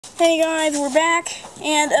Hey guys, we're back,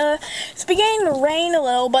 and it's beginning to rain a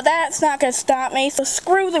little, but that's not gonna stop me. So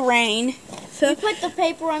screw the rain. So we put the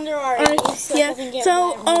paper under our ears so yeah. it doesn't get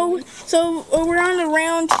So we're on to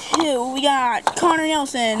round 2. We got Connor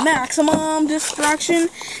Nelson, Maximum Destruction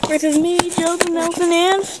versus me, Joseph Nelson,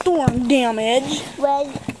 and Storm Damage. Well,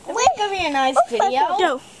 it's gonna be a nice video.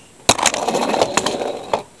 Yo.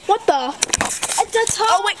 What the? At the top.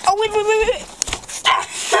 Oh wait.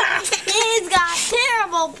 He's got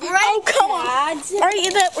terrible brake come on. pads. Alright,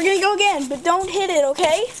 we're gonna go again, but don't hit it,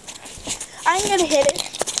 okay? I'm gonna hit it.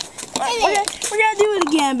 We're gonna do it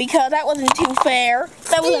again because that wasn't too fair.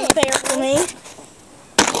 That wasn't fair for me.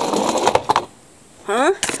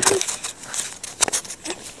 Huh?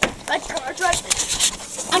 That car's right.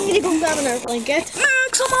 I'm gonna go grab another blanket.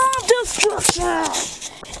 Maximum Destruction!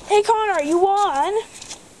 Hey Connor, you won!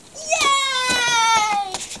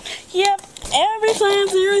 Yay! Yep, every Slam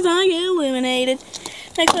Series I get eliminated.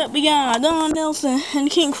 Next up we got Don Nelson and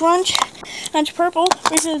King Crunch. Punch Purple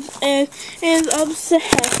versus is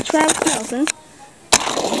obsessed Travis Nelson.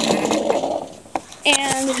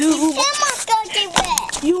 And who?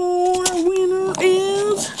 Your winner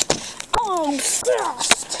is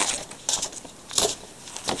Obsessed.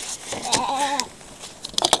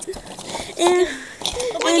 And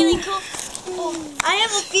I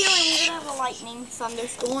have a feeling we're gonna have a lightning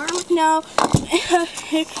thunderstorm. no,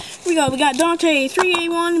 here we go. We got Dante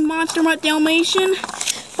 3A1 Monster Mutt Dalmatian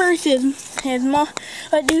versus his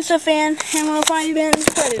Medusa fan Hammer Fighting Band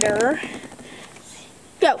Predator.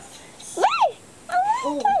 Go.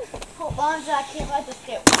 Oh, hold on, I can't let this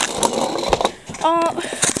get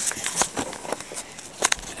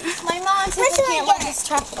my mom says I can't let this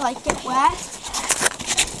traffic light get wet.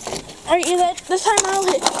 Alright, this time I'll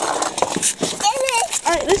hit.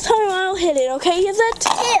 Alright, this time I'll hit it, okay? Is it?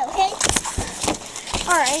 Yeah, okay.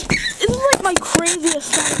 Alright. This is like my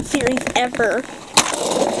craziest Slam series ever.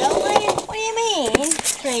 Really? What do you mean?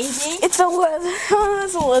 Crazy? It's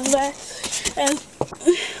Elizabeth. And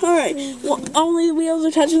alright. Well, only the wheels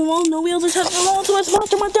are touching the wall. No wheels are touching the wall, so it's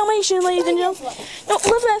Monster Mutt Dalmatian, ladies and gentlemen. No,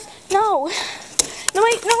 Elizabeth, no. No,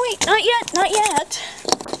 wait, not yet.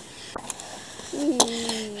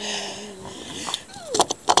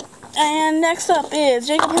 And next up is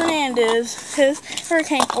Jacob Hernandez, his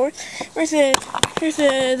Hurricane Force, versus,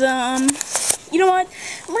 you know what?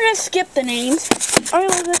 We're gonna skip the names. Alright,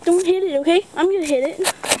 Elizabeth, don't hit it, okay? I'm gonna hit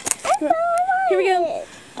it. Here we go.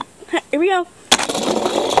 Here we go.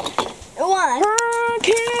 What?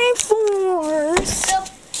 Hurricane Force.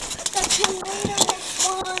 The tornado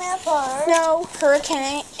one ever. No,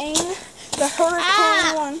 Hurricane. The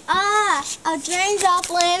Hurricane one. A drain drop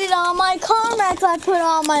landed on my Carmex I put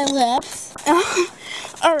on my lips.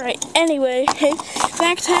 Alright, anyway, hey,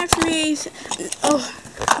 back tax race. Oh,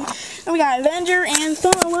 and we got Avenger and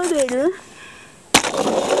Solo Digger.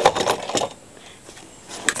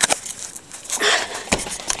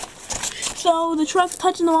 So the truck's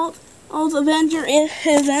touching the wall. The Avenger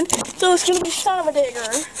isn't. So it's gonna be Son of a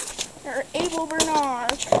Digger. Or Abel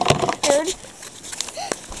Bernard. Good.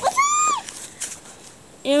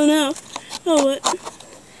 You don't know. Oh, what?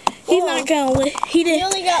 He's not gonna live. He did. We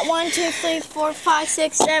only got 1, 2, 3, 4, 5,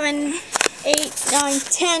 6, 7, 8, 9,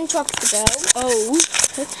 10 trucks to go. Oh.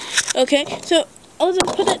 Okay. So I'll just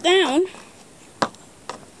put it down.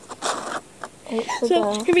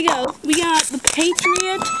 So here we go. We got the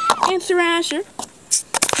Patriot and Thrasher.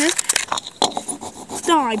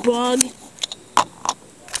 Die, bug.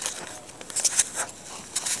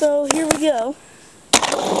 So here we go.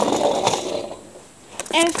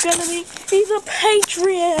 And it's gonna be, he's a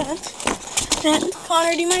Patriot. And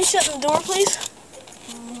Connor, do you mind shutting the door, please?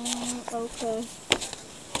 Okay.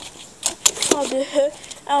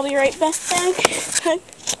 I'll be right back.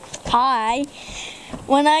 Hi.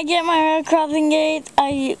 When I get my road crossing gate,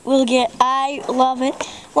 I love it.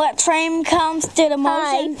 What train comes to the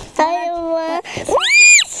motion?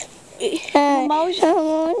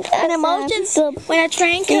 When a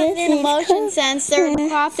train comes in the motion sensor, the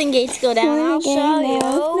crossing gates go down. I'll show you.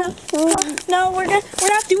 No, we're not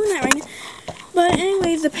doing that right now. But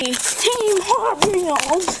anyways, the Team Hot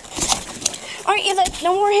Wheels. Alright,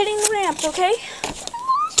 no more hitting the ramps, okay?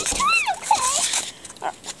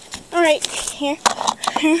 Alright, here.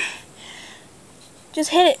 Just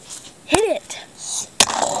hit it. Hit it.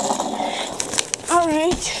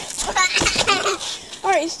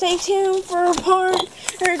 Alright, stay tuned for part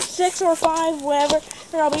 6 or 5, whatever,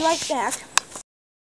 or I'll be right back.